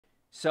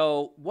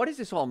So what does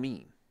this all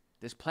mean?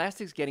 This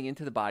plastic's getting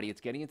into the body.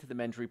 It's getting into the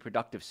men's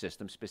reproductive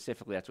system.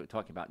 Specifically, that's what we're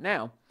talking about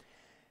now.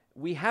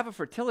 We have a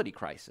fertility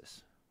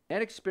crisis.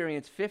 Men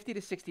experienced 50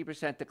 to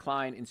 60%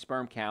 decline in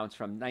sperm counts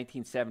from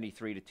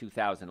 1973 to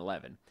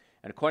 2011.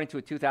 And according to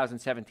a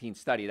 2017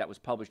 study that was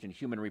published in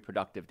Human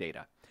Reproductive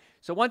Data.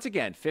 So once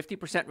again,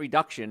 50%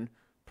 reduction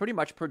pretty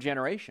much per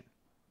generation.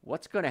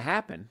 What's going to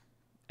happen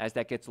as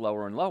that gets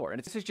lower and lower?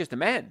 And this is just the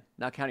men,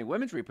 not counting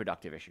women's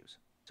reproductive issues.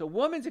 So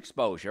women's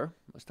exposure,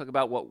 let's talk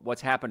about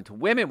what's happened to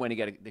women when they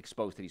get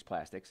exposed to these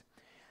plastics.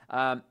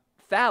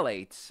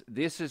 Phthalates,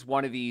 this is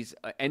one of these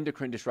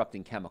endocrine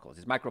disrupting chemicals.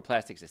 There's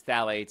microplastics, there's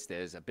phthalates,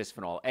 there's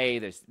bisphenol A,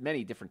 there's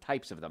many different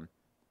types of them.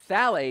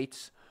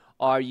 Phthalates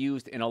are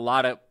used in a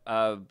lot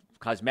of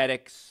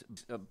cosmetics,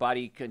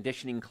 body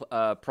conditioning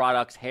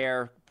products,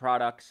 hair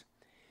products.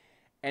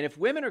 And if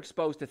women are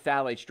exposed to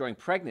phthalates during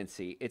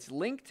pregnancy, it's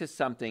linked to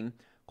something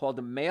called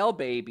the male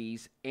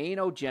baby's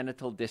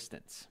anogenital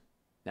distance.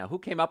 Now, who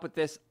came up with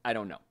this? I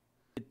don't know.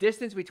 The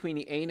distance between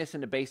the anus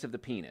and the base of the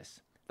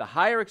penis. The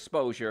higher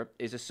exposure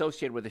is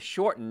associated with a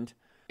shortened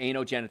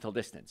anogenital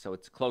distance, so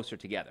it's closer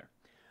together.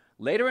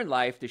 Later in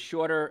life, the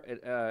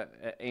shorter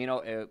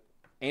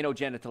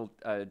anogenital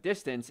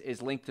distance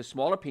is linked to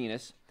smaller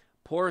penis,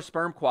 poorer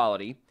sperm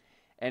quality,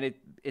 and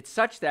it's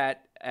such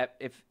that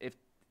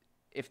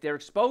if they're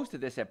exposed to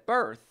this at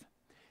birth,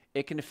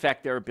 it can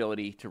affect their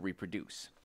ability to reproduce.